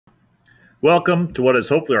Welcome to what is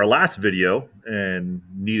hopefully our last video and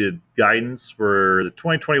needed guidance for the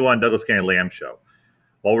 2021 Douglas County Lamb Show.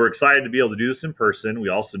 While we're excited to be able to do this in person, we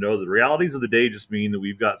also know that the realities of the day just mean that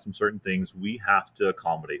we've got some certain things we have to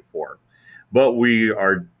accommodate for. But we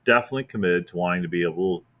are definitely committed to wanting to be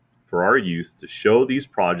able for our youth to show these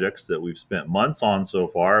projects that we've spent months on so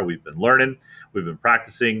far. We've been learning, we've been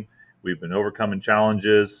practicing, we've been overcoming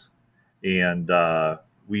challenges, and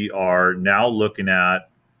we are now looking at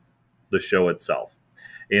the show itself.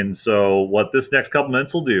 And so what this next couple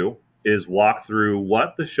minutes will do is walk through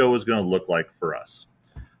what the show is going to look like for us.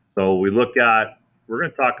 So we're going to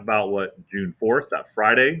talk about what June 4th, that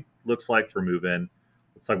Friday, looks like for move-in.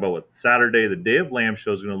 Let's talk about what Saturday, the day of Lamb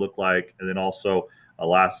Show, is going to look like. And then also a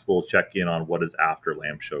last little check-in on what is after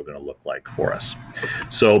Lamb Show going to look like for us.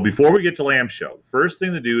 So before we get to Lamb Show, the first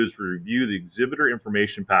thing to do is review the exhibitor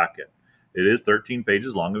information packet. It is 13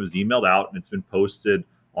 pages long. It was emailed out, and it's been posted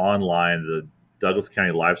online, the Douglas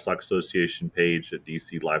County Livestock Association page at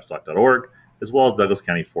dclivestock.org, as well as Douglas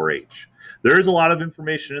County 4-H. There is a lot of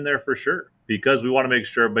information in there for sure, because we want to make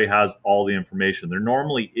sure everybody has all the information. There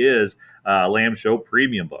normally is a Lamb Show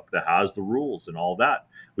premium book that has the rules and all that.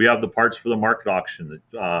 We have the parts for the market auction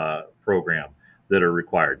program that are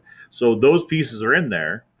required. So those pieces are in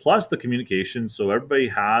there, plus the communication, so everybody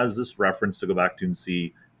has this reference to go back to and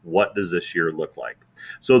see what does this year look like.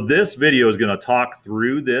 So this video is going to talk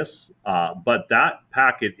through this, but that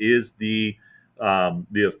packet is the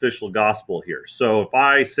official gospel here. So if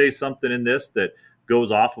I say something in this that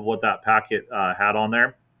goes off of what that packet had on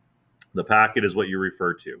there, the packet is what you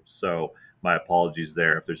refer to. So my apologies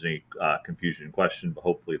there if there's any confusion and question, but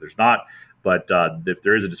hopefully there's not. But if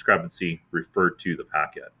there is a discrepancy, refer to the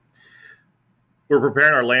packet. We're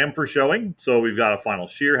preparing our lamb for showing. So we've got a final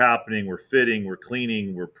shear happening. We're fitting, we're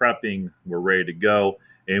cleaning, we're prepping, we're ready to go.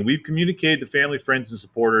 And we've communicated to family, friends, and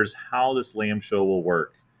supporters how this lamb show will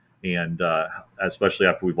work. And especially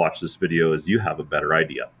after we've watched this video, as you have a better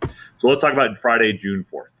idea. So let's talk about Friday, June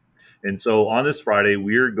 4th. And so on this Friday,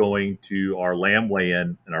 we're going to our lamb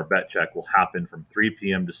weigh-in, and our bet check will happen from 3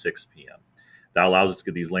 p.m. to 6 p.m. That allows us to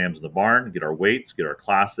get these lambs in the barn, get our weights, get our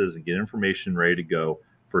classes, and get information ready to go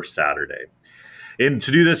for Saturday. And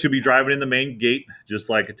to do this, you'll be driving in the main gate, just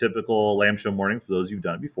like a typical lamb show morning for those who've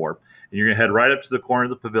done it before. And you're going to head right up to the corner of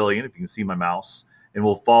the pavilion, if you can see my mouse, and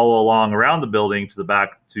we'll follow along around the building to the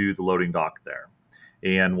back to the loading dock there.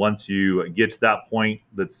 And once you get to that point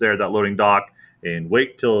that's there, that loading dock, and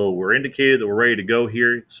wait till we're indicated that we're ready to go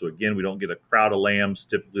here. So again, we don't get a crowd of lambs.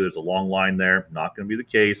 Typically, there's a long line there. Not going to be the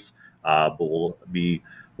case, but we'll be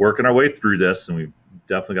working our way through this, and we've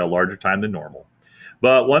definitely got a larger time than normal.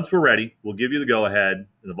 But once we're ready, we'll give you the go-ahead, and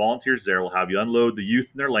the volunteers there will have you unload the youth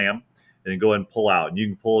and their lamb, and then go ahead and pull out. And you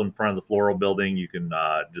can pull in front of the floral building. You can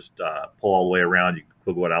just pull all the way around. You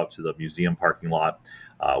can go out to the museum parking lot,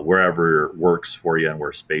 wherever works for you and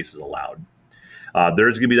where space is allowed.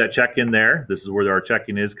 There's going to be that check-in there. This is where our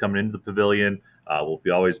check-in is coming into the pavilion. We'll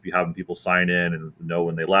always be having people sign in and know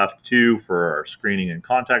when they left, too, for our screening and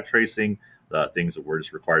contact tracing. The things that we're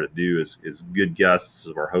just required to do is good guests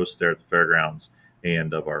of our hosts there at the fairgrounds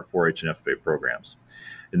and of our 4-H and FFA programs.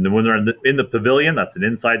 And then when they're in the pavilion, that's an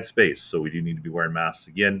inside space. So we do need to be wearing masks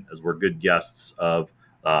again, as we're good guests of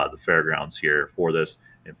the fairgrounds here for this.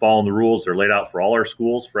 And following the rules, they're laid out for all our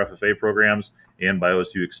schools for FFA programs and by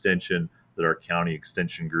OSU Extension that our county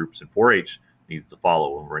extension groups and 4-H needs to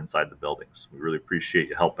follow when we're inside the buildings. We really appreciate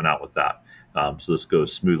you helping out with that. So this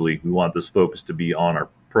goes smoothly. We want this focus to be on our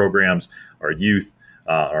programs, our youth,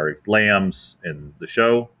 our lambs, and the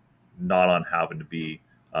show, not on having to be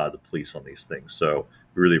the police on these things. So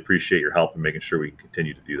we really appreciate your help in making sure we can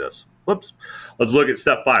continue to do this. Whoops. Let's look at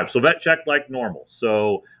step 5. So vet check like normal.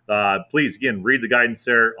 So please, again, read the guidance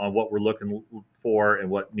there on what we're looking for and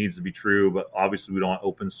what needs to be true. But obviously, we don't want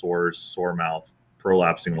open sores, sore mouth,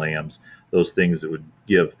 prolapsing lambs, those things that would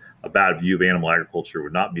give a bad view of animal agriculture,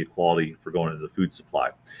 would not be a quality for going into the food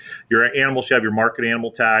supply. Your animal should have your market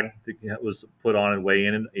animal tag that was put on and weigh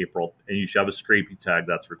in April, and you should have a scrapie tag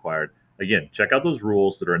that's required. Again, check out those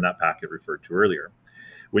rules that are in that packet referred to earlier.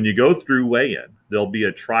 When you go through weigh-in, there'll be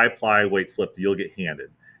a tri-ply weight slip that you'll get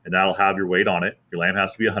handed, and that'll have your weight on it. Your lamb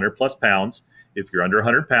has to be 100 plus pounds. If you're under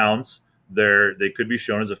 100 pounds, they could be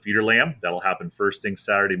shown as a feeder lamb. That'll happen first thing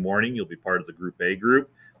Saturday morning. You'll be part of the Group A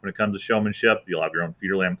group. When it comes to showmanship, you'll have your own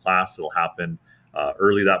feeder lamb class. It'll happen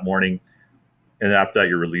early that morning, and after that,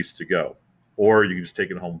 you're released to go. Or you can just take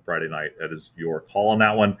it home Friday night. That is your call on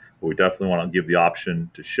that one. But we definitely want to give the option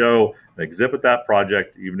to show and exhibit that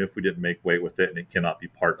project, even if we didn't make weight with it, and it cannot be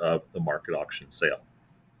part of the market auction sale.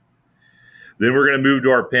 Then we're going to move to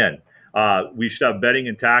our pen. We should have bedding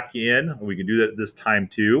and tack in. We can do that at this time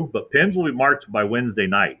too. But pins will be marked by Wednesday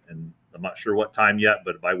night, and I'm not sure what time yet,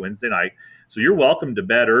 but by Wednesday night. So you're welcome to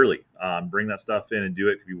bed early. Bring that stuff in and do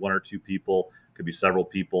it. It could be 1 or 2 people. It could be several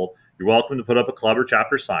people. You're welcome to put up a club or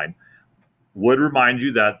chapter sign. Would remind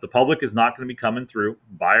you that the public is not going to be coming through.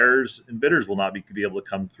 Buyers and bidders will not be able to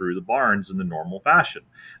come through the barns in the normal fashion.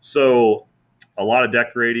 So a lot of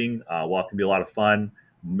decorating, while it can be a lot of fun,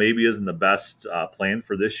 maybe isn't the best plan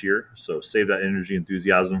for this year. So save that energy,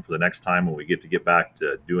 enthusiasm for the next time when we get back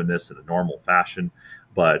to doing this in a normal fashion.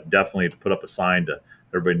 But definitely to put up a sign to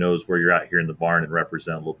everybody knows where you're at here in the barn and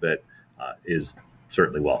represent a little bit is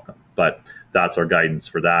certainly welcome. But that's our guidance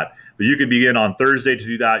for that. But you could begin on Thursday to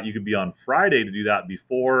do that. You could be on Friday to do that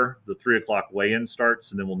before the 3 o'clock weigh-in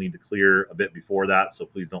starts, and then we'll need to clear a bit before that. So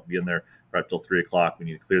please don't be in there right till 3 o'clock. We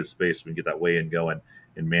need to clear the space so we can get that weigh-in going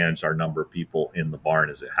and manage our number of people in the barn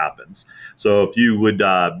as it happens. So if you would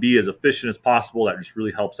be as efficient as possible, that just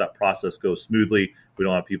really helps that process go smoothly. We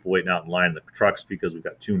don't have people waiting out in line in the trucks because we've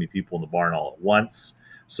got too many people in the barn all at once.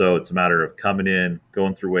 So it's a matter of coming in,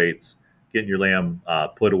 going through weights, getting your lamb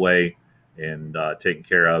put away and taken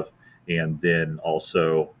care of, and then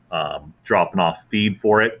also dropping off feed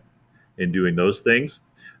for it and doing those things.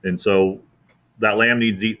 And so that lamb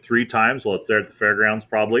needs to eat 3 times while it's there at the fairgrounds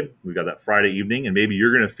probably. We've got that Friday evening, and maybe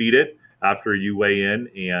you're going to feed it after you weigh in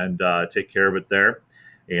and take care of it there,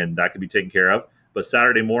 and that can be taken care of. But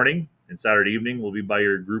Saturday morning and Saturday evening will be by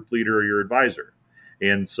your group leader or your advisor.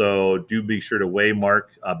 And so do be sure to weigh, mark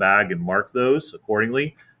a bag, and mark those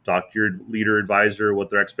accordingly. Talk to your leader advisor what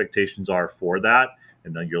their expectations are for that.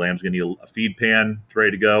 And then your lamb's going to need a feed pan ready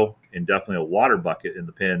to go, and definitely a water bucket in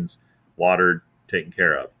the pens, watered, taken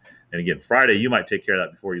care of. And again, Friday, you might take care of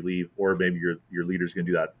that before you leave, or maybe your leader's going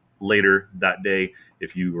to do that later that day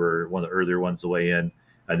if you were one of the earlier ones to weigh in.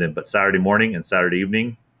 And then, but Saturday morning and Saturday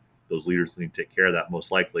evening, those leaders need to take care of that most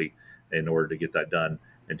likely in order to get that done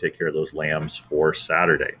and take care of those lambs for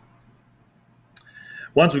Saturday.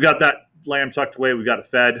 Once we've got that lamb tucked away, we've got it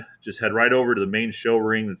fed, just head right over to the main show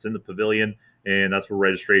ring that's in the pavilion, and that's where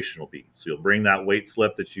registration will be. So you'll bring that weight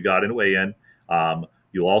slip that you got in weigh-in.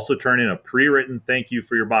 You'll also turn in a pre-written thank you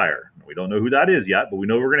for your buyer. We don't know who that is yet, but we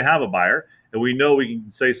know we're going to have a buyer, and we know we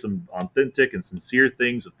can say some authentic and sincere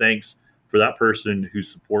things of thanks for that person who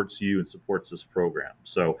supports you and supports this program.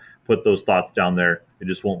 So put those thoughts down there. It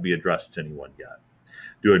just won't be addressed to anyone yet.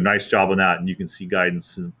 Do a nice job on that, and you can see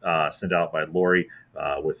guidance sent out by Lori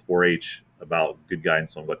with 4-H about good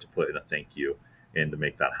guidance on what to put in a thank you and to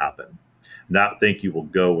make that happen. And that thank you will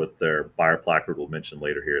go with their buyer placard we'll mention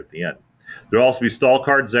later here at the end. There'll also be stall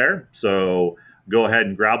cards there, so go ahead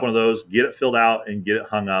and grab one of those, get it filled out, and get it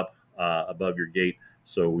hung up above your gate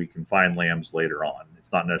so we can find lambs later on.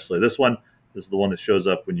 It's not necessarily this one. This is the one that shows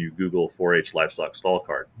up when you Google 4-H livestock stall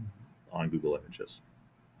card on Google Images.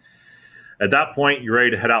 At that point, you're ready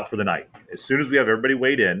to head out for the night. As soon as we have everybody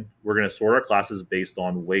weighed in, we're going to sort our classes based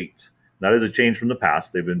on weight. That is a change from the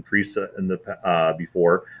past. They've been preset in the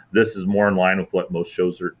before. This is more in line with what most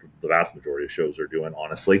shows are, the vast majority of shows are doing,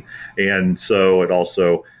 honestly. And so it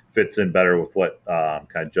also fits in better with what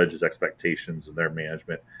kind of judges' expectations and their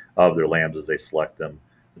management of their lambs as they select them,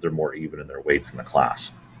 that they're more even in their weights in the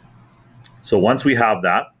class. So once we have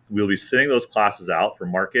that, we'll be sending those classes out for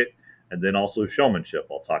market and then also showmanship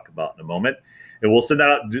I'll talk about in a moment. And we'll send that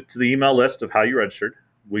out to the email list of how you registered.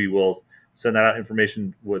 We will send that out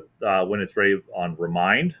information with when it's ready on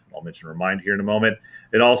Remind. I'll mention Remind here in a moment.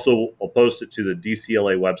 And also I'll post it to the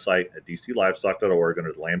DCLA website at dclivestock.org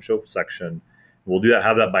under the Lamb Show section. We'll do that,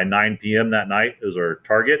 have that by 9 p.m. that night is our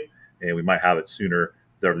target, and we might have it sooner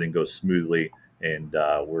if everything goes smoothly, and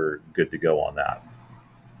we're good to go on that.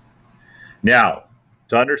 Now,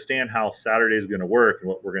 to understand how Saturday is going to work and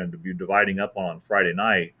what we're going to be dividing up on Friday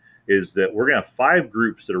night is that we're going to have 5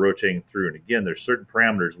 groups that are rotating through. And again, there's certain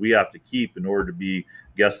parameters we have to keep in order to be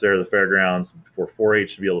guests there at the fairgrounds for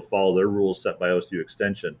 4-H to be able to follow their rules set by OSU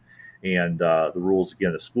Extension and the rules,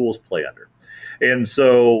 again, the schools play under. And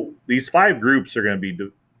so these 5 groups are going to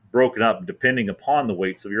be broken up depending upon the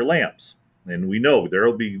weights of your lambs. And we know there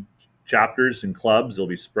will be chapters and clubs. They'll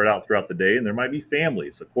be spread out throughout the day, and there might be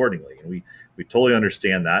families accordingly. And we totally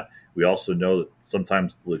understand that. We also know that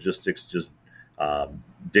sometimes logistics just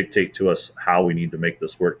dictate to us how we need to make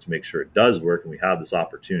this work to make sure it does work, and we have this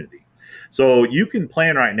opportunity. So you can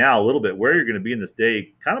plan right now a little bit where you're going to be in this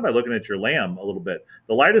day, kind of by looking at your lamb a little bit.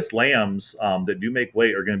 The lightest lambs that do make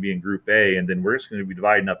weight are going to be in Group A, and then we're just going to be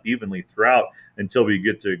dividing up evenly throughout until we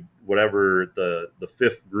get to whatever the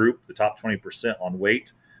 5th group, the top 20% on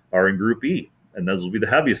weight, are in Group E, and those will be the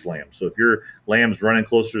heaviest lambs. So if your lamb's running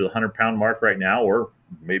closer to the 100-pound mark right now, or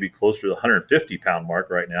maybe closer to the 150-pound mark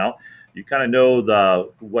right now, you kind of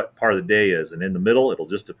know what part of the day is. And in the middle, it'll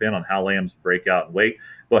just depend on how lambs break out and weight.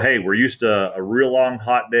 But hey, we're used to a real long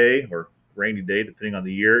hot day or rainy day, depending on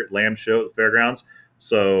the year, lamb show at the fairgrounds.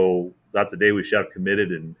 So that's a day we should have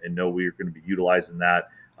committed and know we're going to be utilizing that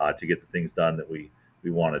to get the things done that we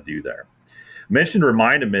want to do there. Mentioned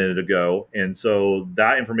Remind a minute ago, and so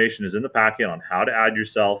that information is in the packet on how to add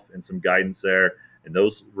yourself and some guidance there. And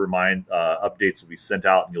those Remind updates will be sent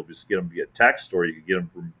out, and you'll just get them via text, or you can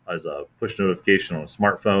get them as a push notification on a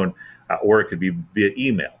smartphone, or it could be via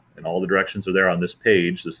email. And all the directions are there on this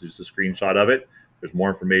page. This is just a screenshot of it. There's more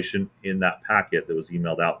information in that packet that was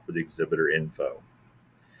emailed out for the exhibitor info.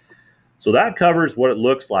 So that covers what it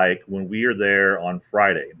looks like when we are there on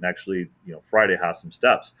Friday. And actually, Friday has some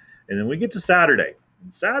steps. And then we get to Saturday.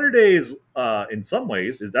 And Saturdays, in some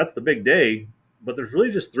ways, that's the big day. But there's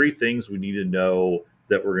really just 3 things we need to know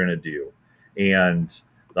that we're going to do. And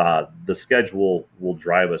the schedule will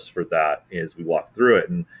drive us for that as we walk through it.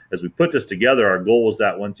 And as we put this together, our goal was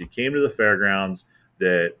that once you came to the fairgrounds,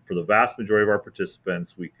 that for the vast majority of our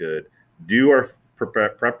participants, we could do our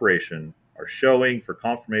preparation, our showing for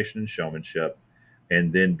confirmation and showmanship,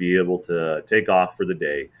 and then be able to take off for the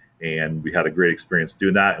day. And we had a great experience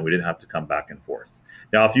doing that, and we didn't have to come back and forth.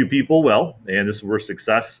 Now, a few people will, and this is where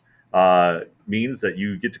success means that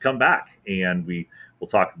you get to come back, and we'll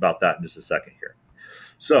talk about that in just a second here.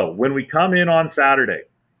 So when we come in on Saturday,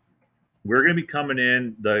 we're going to be coming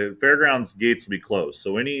in, the fairgrounds gates will be closed.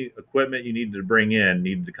 So any equipment you needed to bring in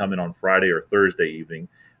needed to come in on Friday or Thursday evening,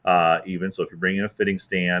 even. So if you're bringing a fitting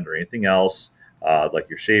stand or anything else, like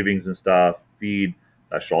your shavings and stuff, feed,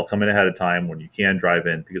 that should all come in ahead of time when you can drive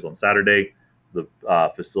in, because on Saturday, the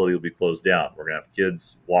facility will be closed down. We're going to have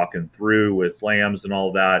kids walking through with lambs and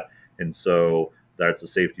all that. And so that's a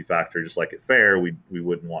safety factor, just like at fair, we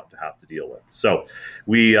wouldn't want to have to deal with. So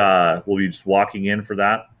we'll be just walking in for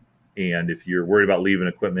that. And if you're worried about leaving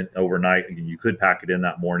equipment overnight, again, you could pack it in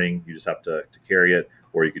that morning. You just have to carry it,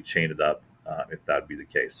 or you could chain it up if that would be the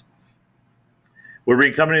case. We're going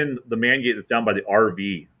to be coming in the man gate that's down by the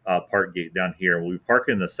RV park gate down here. We'll be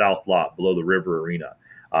parking in the south lot below the River Arena.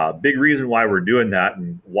 Big reason why we're doing that,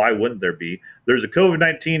 and why wouldn't there be? There's a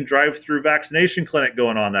COVID-19 drive-through vaccination clinic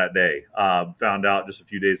going on that day, found out just a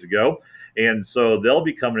few days ago. And so they'll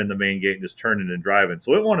be coming in the main gate and just turning and driving.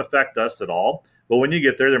 So it won't affect us at all. But when you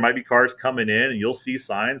get there might be cars coming in, and you'll see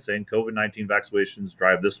signs saying COVID-19 vaccinations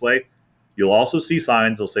drive this way. You'll also see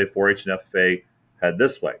signs that'll say 4-H and FFA head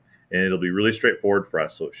this way. And it'll be really straightforward for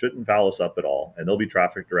us, so it shouldn't foul us up at all. And there'll be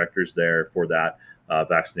traffic directors there for that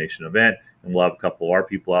vaccination event. And we'll have a couple of our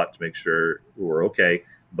people out to make sure we're okay.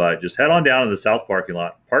 But just head on down to the south parking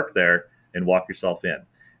lot, park there, and walk yourself in.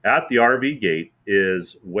 At the RV gate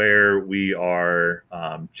is where we are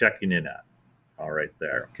checking in at. All right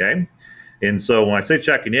there, okay? And so when I say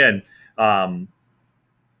checking in,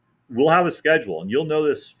 we'll have a schedule. And you'll know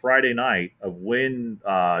this Friday night of when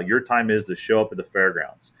your time is to show up at the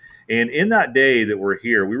fairgrounds. And in that day that we're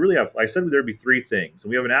here, we really have, I said there'd be 3 things. And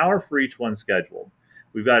we have an hour for each one scheduled.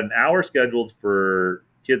 We've got an hour scheduled for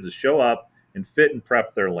kids to show up and fit and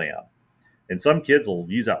prep their lamb. And some kids will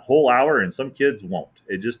use that whole hour, and some kids won't.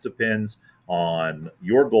 It just depends on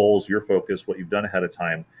your goals, your focus, what you've done ahead of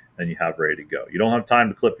time, and you have ready to go. You don't have time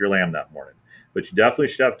to clip your lamb that morning, but you definitely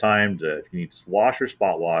should have time to, if you need to wash or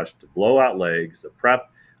spot wash, to blow out legs, to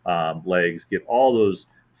prep legs, get all those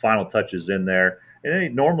final touches in there.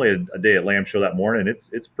 And normally a day at Lamb Show that morning,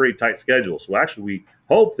 it's a pretty tight schedule. So actually, we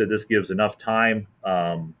hope that this gives enough time,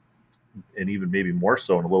 and even maybe more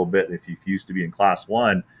so in a little bit if you used to be in Class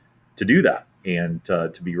 1, to do that and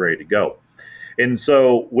to be ready to go. And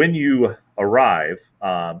so when you arrive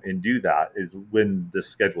and do that is when the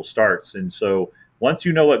schedule starts. And so once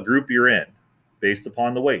you know what group you're in, based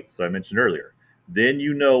upon the weights that I mentioned earlier, then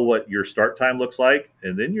you know what your start time looks like,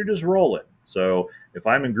 and then you're just rolling. So if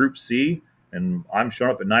I'm in Group C, and I'm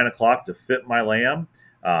showing up at 9 o'clock to fit my lamb.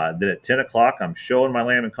 Then at 10 o'clock, I'm showing my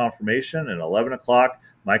lamb in confirmation. And at 11 o'clock,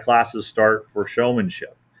 my classes start for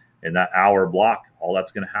showmanship. And that hour block, all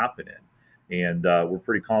that's going to happen in. And we're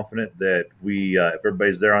pretty confident that if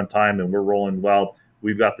everybody's there on time and we're rolling well,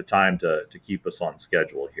 we've got the time to keep us on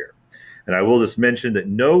schedule here. And I will just mention that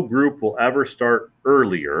no group will ever start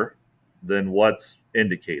earlier than what's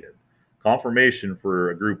indicated. Confirmation for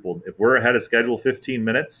a group will, if we're ahead of schedule 15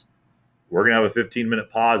 minutes, we're going to have a 15-minute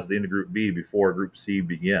pause at the end of Group B before Group C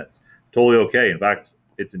begins. Totally okay. In fact,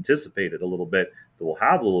 it's anticipated a little bit that we'll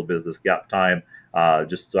have a little bit of this gap time,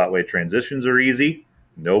 just so that way transitions are easy.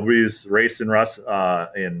 Nobody's racing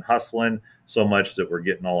and hustling so much that we're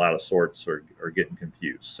getting all out of sorts or getting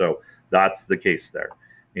confused. So that's the case there.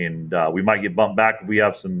 And we might get bumped back if we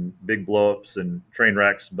have some big blowups and train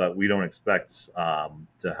wrecks, but we don't expect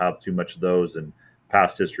to have too much of those. And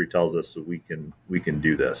past history tells us that we can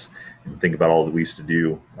do this. And think about all that we used to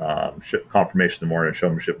do: ship confirmation in the morning,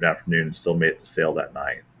 showmanship in the afternoon, and still made it to sail that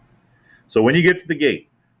night. So when you get to the gate,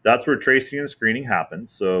 that's where tracing and screening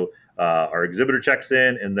happens. So our exhibitor checks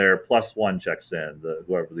in, and their +1 checks in.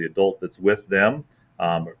 Whoever the adult that's with them.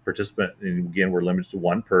 Participant, and again, we're limited to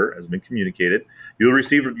 1 per, has been communicated. You'll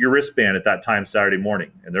receive your wristband at that time Saturday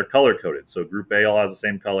morning, and they're color coded. So Group A all has the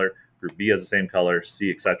same color, Group B has the same color, C,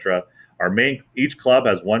 etc. Each club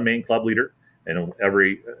has 1 main club leader, and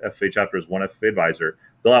every FFA chapter has 1 FFA advisor.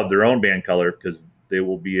 They'll have their own band color because they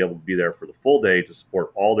will be able to be there for the full day to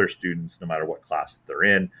support all their students, no matter what class they're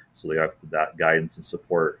in. So they have that guidance and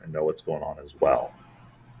support and know what's going on as well.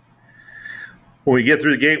 When we get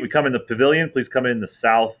through the gate, we come in the pavilion. Please come in the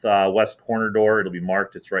southwest corner door. It'll be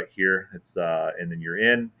marked. It's right here. And then you're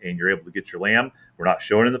in, and you're able to get your lamb. We're not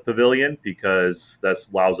showing in the pavilion because that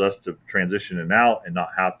allows us to transition in and out and not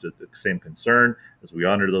have the same concern as we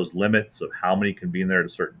honor those limits of how many can be in there at a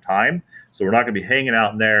certain time. So we're not going to be hanging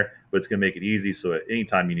out in there, but it's going to make it easy. So at any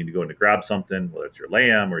time you need to go in to grab something, whether it's your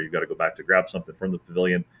lamb or you've got to go back to grab something from the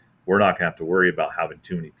pavilion, we're not going to have to worry about having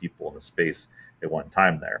too many people in the space at one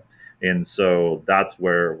time there. And so that's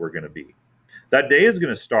where we're going to be. That day is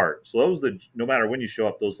going to start. So no matter when you show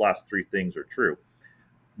up, those last 3 things are true.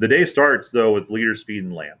 The day starts, though, with leaders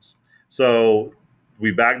feeding lambs. So we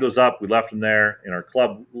bagged those up. We left them there. And our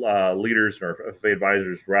club leaders, our FFA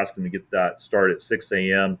advisors, were asking to get that started at 6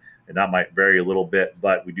 a.m. And that might vary a little bit,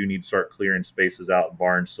 but we do need to start clearing spaces out in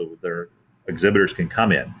barns so their exhibitors can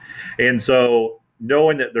come in. And so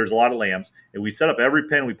knowing that there's a lot of lambs, and we set up every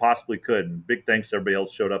pen we possibly could, and big thanks to everybody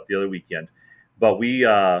else showed up the other weekend. But we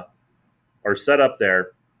are set up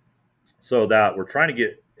there so that we're trying to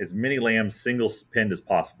get as many lambs single pinned as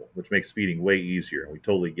possible, which makes feeding way easier, and we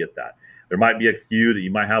totally get that. There might be a few that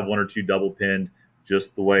you might have 1 or 2 double pinned,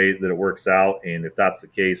 just the way that it works out, and if that's the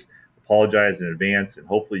case, apologize in advance, and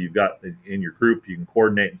hopefully you've got in your group, you can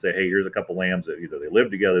coordinate and say, hey, here's a couple lambs that either they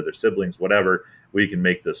live together, they're siblings, whatever, we can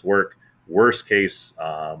make this work. Worst case,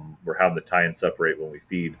 we're having to tie and separate when we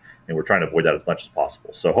feed, and we're trying to avoid that as much as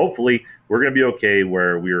possible. So hopefully we're going to be okay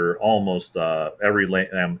where we're almost every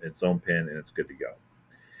lamb in its own pen, and it's good to go.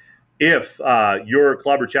 If your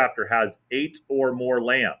club or chapter has 8 or more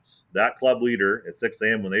lambs, that club leader at 6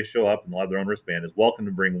 a.m. when they show up and they'll have their own wristband is welcome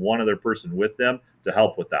to bring 1 other person with them to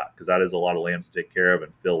help with that, because that is a lot of lambs to take care of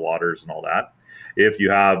and fill waters and all that. If you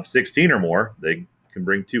have 16 or more, they can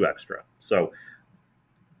bring 2 extra. So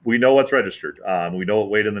we know what's registered. We know what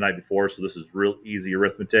weighed in the night before, so this is real easy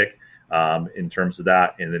arithmetic in terms of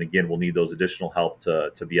that. And then again, we'll need those additional help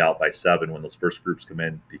to be out by 7 when those first groups come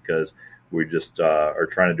in, because we just are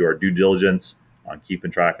trying to do our due diligence on keeping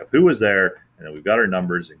track of who was there, and then we've got our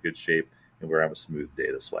numbers in good shape, and we're having a smooth day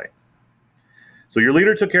this way. So your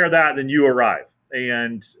leader took care of that, and then you arrive.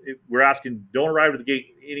 And we're asking, don't arrive at the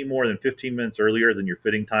gate any more than 15 minutes earlier than your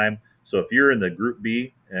fitting time. So if you're in the Group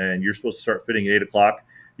B and you're supposed to start fitting at 8 o'clock,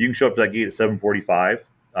 you can show up to that gate at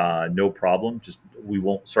 7:45, no problem. Just we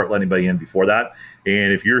won't start letting anybody in before that.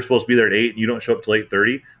 And if you're supposed to be there at 8 and you don't show up till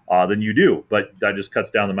 8:30, then you do. But that just cuts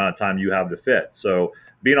down the amount of time you have to fit. So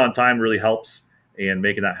being on time really helps and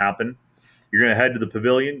making that happen. You're going to head to the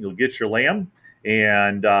pavilion. You'll get your lamb,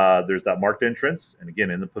 and there's that marked entrance. And again,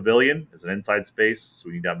 in the pavilion is an inside space, so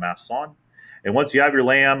we need to have masks on. And once you have your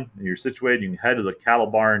lamb and you're situated, you can head to the cattle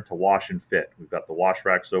barn to wash and fit. We've got the wash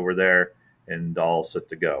racks over there and all set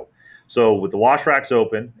to go. So with the wash racks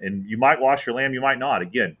open, and you might wash your lamb, you might not.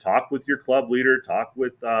 Again, talk with your club leader,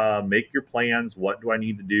 make your plans. What do I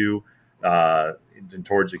need to do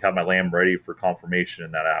towards to have my lamb ready for confirmation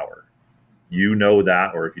in that hour? You know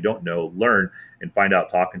that, or if you don't know, learn and find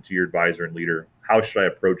out, talking to your advisor and leader, how should I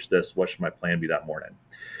approach this? What should my plan be that morning?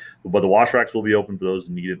 But the wash racks will be open for those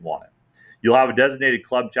who need it and want it. You'll have a designated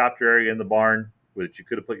club chapter area in the barn, which you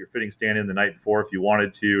could have put your fitting stand in the night before if you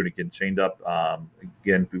wanted to, and it can chained up.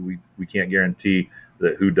 Again, we can't guarantee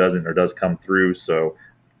that who doesn't or does come through, so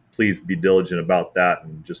please be diligent about that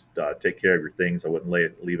and just take care of your things. I wouldn't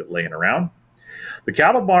leave it laying around. The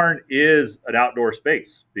cattle barn is an outdoor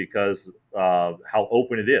space because of how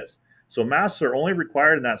open it is. So masks are only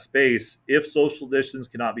required in that space if social distance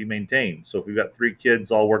cannot be maintained. So if we've got 3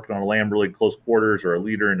 kids all working on a lamb really close quarters, or a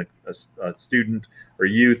leader and a student or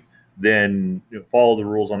youth, then follow the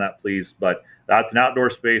rules on that, please. But that's an outdoor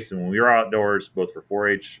space, and when we are outdoors, both for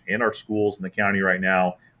 4-H and our schools in the county right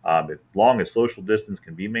now, as long as social distance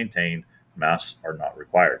can be maintained, masks are not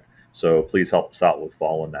required. So please help us out with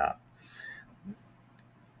following that.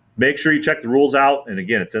 Make sure you check the rules out. And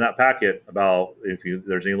again, it's in that packet about if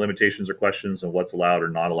there's any limitations or questions on what's allowed or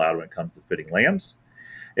not allowed when it comes to fitting lambs.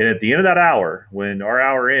 And at the end of that hour, when our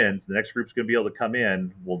hour ends, the next group's going to be able to come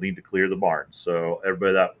in. We'll need to clear the barn. So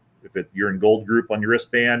everybody you're in gold group on your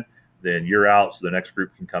wristband, then you're out. So the next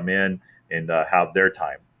group can come in and have their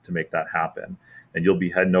time to make that happen. And you'll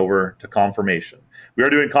be heading over to confirmation. We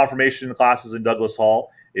are doing confirmation classes in Douglas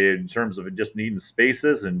Hall. In terms of just needing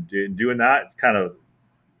spaces and doing that, it's kind of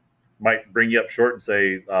might bring you up short and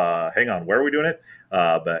say, hang on, where are we doing it?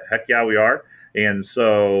 But heck yeah, we are. And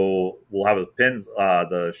so we'll have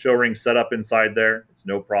the show ring set up inside there. It's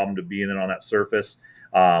no problem to be in on that surface.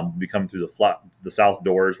 Be coming through the south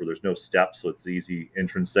doors where there's no steps, so it's the easy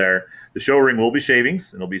entrance there. The show ring will be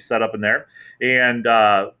shavings, and it'll be set up in there. And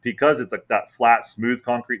because it's like that flat, smooth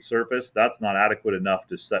concrete surface, that's not adequate enough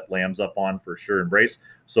to set lambs up on for sure and brace.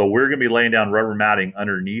 So we're going to be laying down rubber matting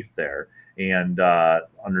underneath there. And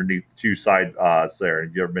underneath the two sides there.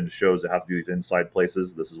 If you've ever been to shows that have to do these inside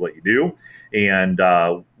places, this is what you do. And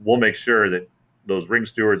we'll make sure that those ring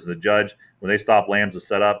stewards and the judge, when they stop lambs to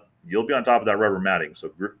set up, you'll be on top of that rubber matting.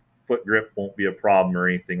 So foot grip won't be a problem or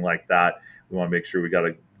anything like that. We want to make sure we got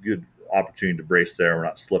a good opportunity to brace there. We're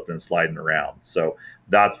not slipping and sliding around. So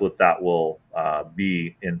that's what that will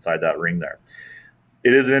be inside that ring there.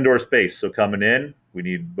 It is an indoor space. So coming in, we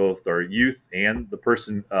need both our youth and the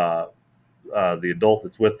person, the adult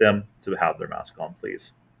that's with them, to have their mask on,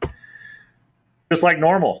 please. Just like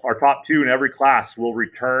normal, our top two in every class will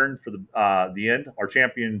return for the end. Our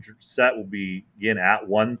champion set will begin at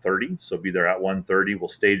 1:30, so be there at 1:30. We'll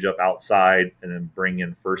stage up outside and then bring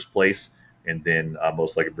in first place, and then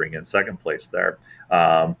most likely bring in second place there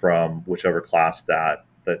from whichever class that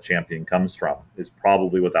champion comes from. Is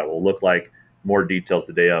probably what that will look like. More details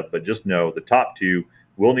the day of, but just know the top two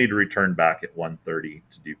will need to return back at 1:30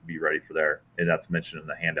 to be ready for there, and that's mentioned in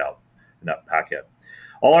the handout in that packet.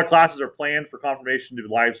 All our classes are planned for confirmation to be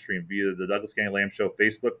live streamed via the Douglas County Lamb Show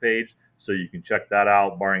Facebook page, so you can check that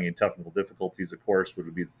out. Barring any technical difficulties, of course,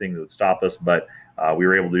 would be the thing that would stop us, but we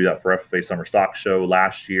were able to do that for FFA Summer Stock Show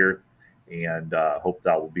last year, and hope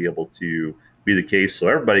that will be able to be the case so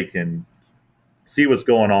everybody can see what's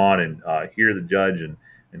going on and hear the judge and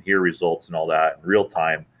hear results and all that in real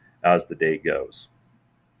time as the day goes.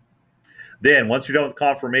 Then, once you're done with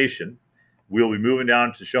confirmation, we'll be moving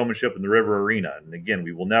down to showmanship in the River Arena. And again,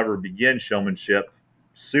 we will never begin showmanship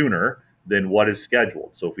sooner than what is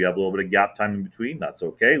scheduled. So if we have a little bit of gap time in between, that's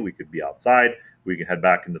okay. We could be outside. We can head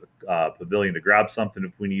back into the pavilion to grab something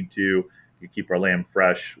if we need to. You keep our lamb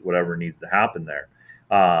fresh, whatever needs to happen there.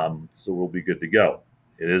 So we'll be good to go.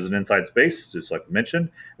 It is an inside space, just like I mentioned.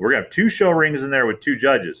 We're going to have two show rings in there with two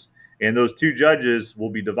judges. And those two judges will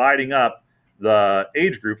be dividing up the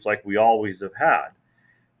age groups like we always have had.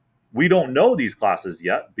 We don't know these classes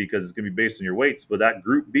yet because it's going to be based on your weights, but that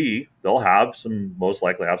group B, they'll have most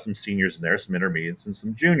likely have some seniors in there, some intermediates, and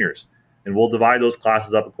some juniors. And we'll divide those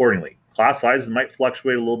classes up accordingly. Class sizes might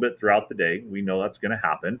fluctuate a little bit throughout the day. We know that's going to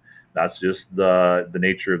happen. That's just the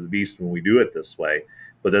nature of the beast when we do it this way.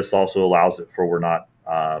 But this also allows it for we're not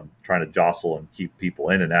trying to jostle and keep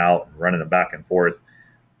people in and out and running them back and forth.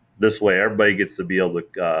 This way, everybody gets to be able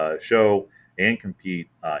to show and compete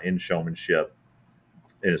in showmanship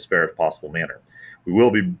in as fair as possible manner. We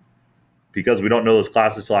will be, because we don't know those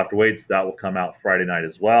classes till after weights, that will come out Friday night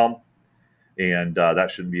as well. And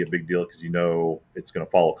that shouldn't be a big deal because you know it's going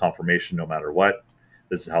to follow confirmation no matter what.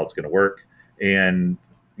 This is how it's going to work. And,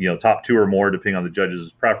 top two or more, depending on the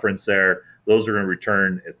judge's preference there, those are going to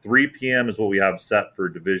return at 3 p.m. is what we have set for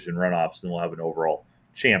division runoffs. And we'll have an overall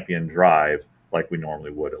champion drive like we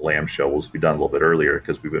normally would at Lamb Show. We'll just be done a little bit earlier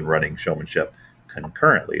because we've been running showmanship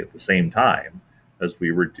concurrently at the same time as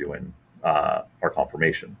we were doing our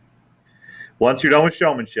confirmation. Once you're done with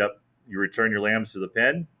showmanship, you return your lambs to the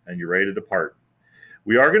pen and you're ready to depart.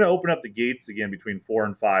 We are going to open up the gates again between 4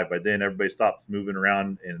 and 5. By then, everybody stops moving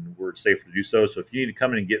around and we're safe to do so. So if you need to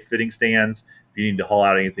come in and get fitting stands, if you need to haul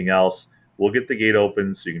out anything else, we'll get the gate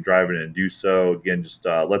open so you can drive in and do so. Again, just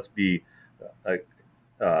let's be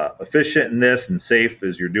efficient in this and safe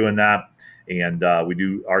as you're doing that. And are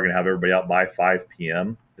going to have everybody out by 5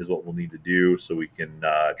 p.m. is what we'll need to do so we can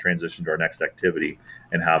transition to our next activity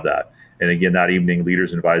and have that. And again, that evening,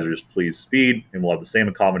 leaders and advisors, please feed, and we'll have the same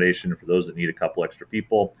accommodation for those that need a couple extra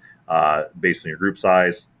people based on your group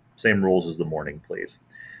size. Same rules as the morning, please.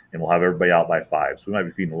 And we'll have everybody out by 5. So we might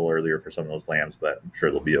be feeding a little earlier for some of those lambs, but I'm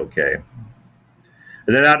sure they'll be okay.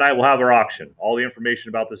 And then that night, we'll have our auction. All the information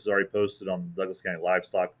about this is already posted on the Douglas County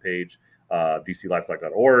Livestock page,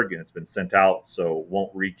 dclivestock.org, and it's been sent out, so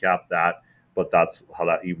won't recap that, but that's how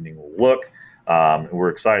that evening will look. And we're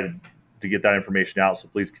excited to get that information out. So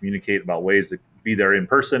please communicate about ways to be there in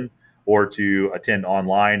person or to attend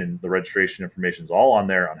online, and the registration information is all on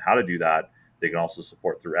there on how to do that. They can also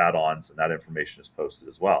support through add-ons, and that information is posted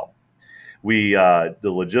as well. The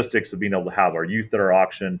logistics of being able to have our youth at our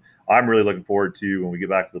auction, I'm really looking forward to when we get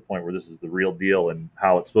back to the point where this is the real deal and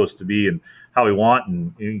how it's supposed to be and how we want,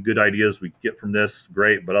 and any good ideas we get from this,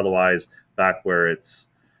 great. But otherwise, back where it's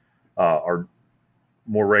our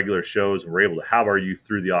more regular shows and we're able to have our youth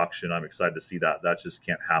through the auction, I'm excited to see that. That just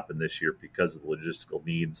can't happen this year because of the logistical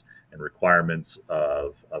needs and requirements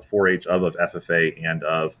of 4-H, of FFA, and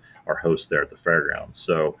of our hosts there at the fairgrounds.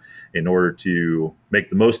 So in order to make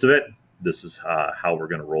the most of it, this is how we're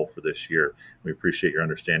going to roll for this year. We appreciate your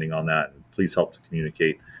understanding on that, and please help to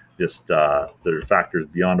communicate. Just there are factors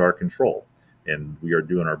beyond our control, and we are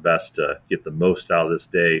doing our best to get the most out of this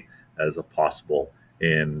day as possible.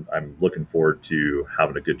 And I'm looking forward to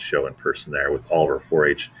having a good show in person there with all of our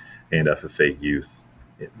 4-H and FFA youth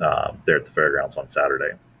there at the fairgrounds on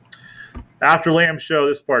Saturday. After Lamb Show,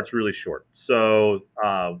 this part's really short. So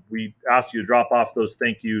we asked you to drop off those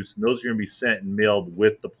thank yous, and those are going to be sent and mailed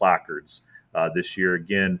with the placards this year.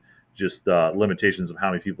 Again, just limitations of how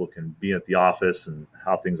many people can be at the office and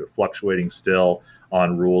how things are fluctuating still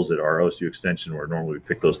on rules at our OSU extension where normally we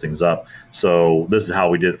pick those things up. So this is how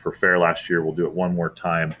we did it for fair last year. We'll do it one more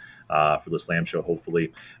time for this Lamb Show,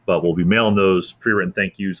 hopefully. But we'll be mailing those pre-written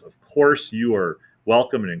thank yous. Of course, you are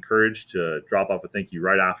welcome and encouraged to drop off a thank you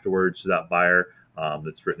right afterwards to that buyer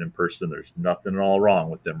that's written in person. There's nothing at all wrong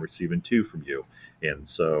with them receiving 2 from you. And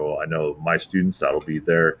so I know my students, that'll be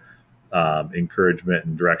their encouragement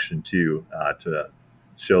and direction to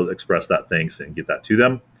express that thanks and get that to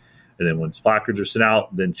them. And then once placards are sent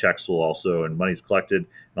out, then checks will also, and money's collected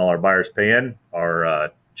and all our buyers pay in,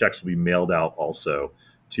 our checks will be mailed out also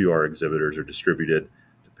to our exhibitors or distributed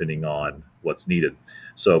depending on what's needed.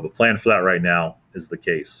 So the plan for that right now is the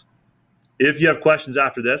case. If you have questions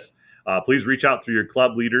after this, please reach out through your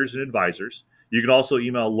club leaders and advisors. You can also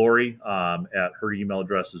email Lori at her email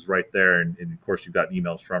address is right there. And of course, you've got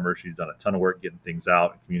emails from her. She's done a ton of work getting things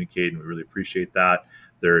out and communicating. We really appreciate that.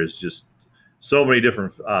 There is just so many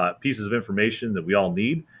different pieces of information that we all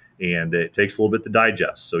need, and it takes a little bit to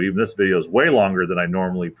digest. So even this video is way longer than I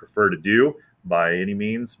normally prefer to do by any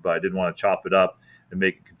means, but I didn't want to chop it up and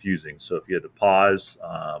make it confusing. So if you had to pause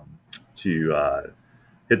to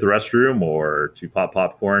hit the restroom or to pop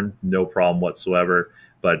popcorn, no problem whatsoever.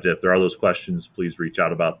 But if there are those questions, please reach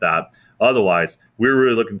out about that. Otherwise, we're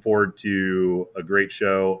really looking forward to a great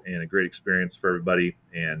show and a great experience for everybody,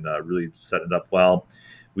 and really setting it up well.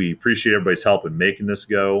 We appreciate everybody's help in making this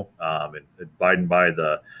go and abiding by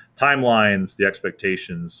the timelines, the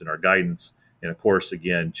expectations, and our guidance. And of course,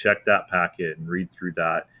 again, check that packet and read through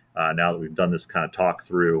that now that we've done this kind of talk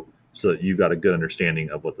through so that you've got a good understanding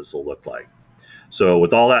of what this will look like. So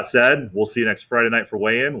with all that said, we'll see you next Friday night for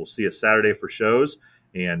weigh-in. We'll see you Saturday for shows.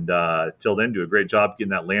 And till then, do a great job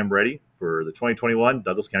getting that lamb ready for the 2021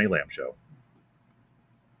 Douglas County Lamb Show.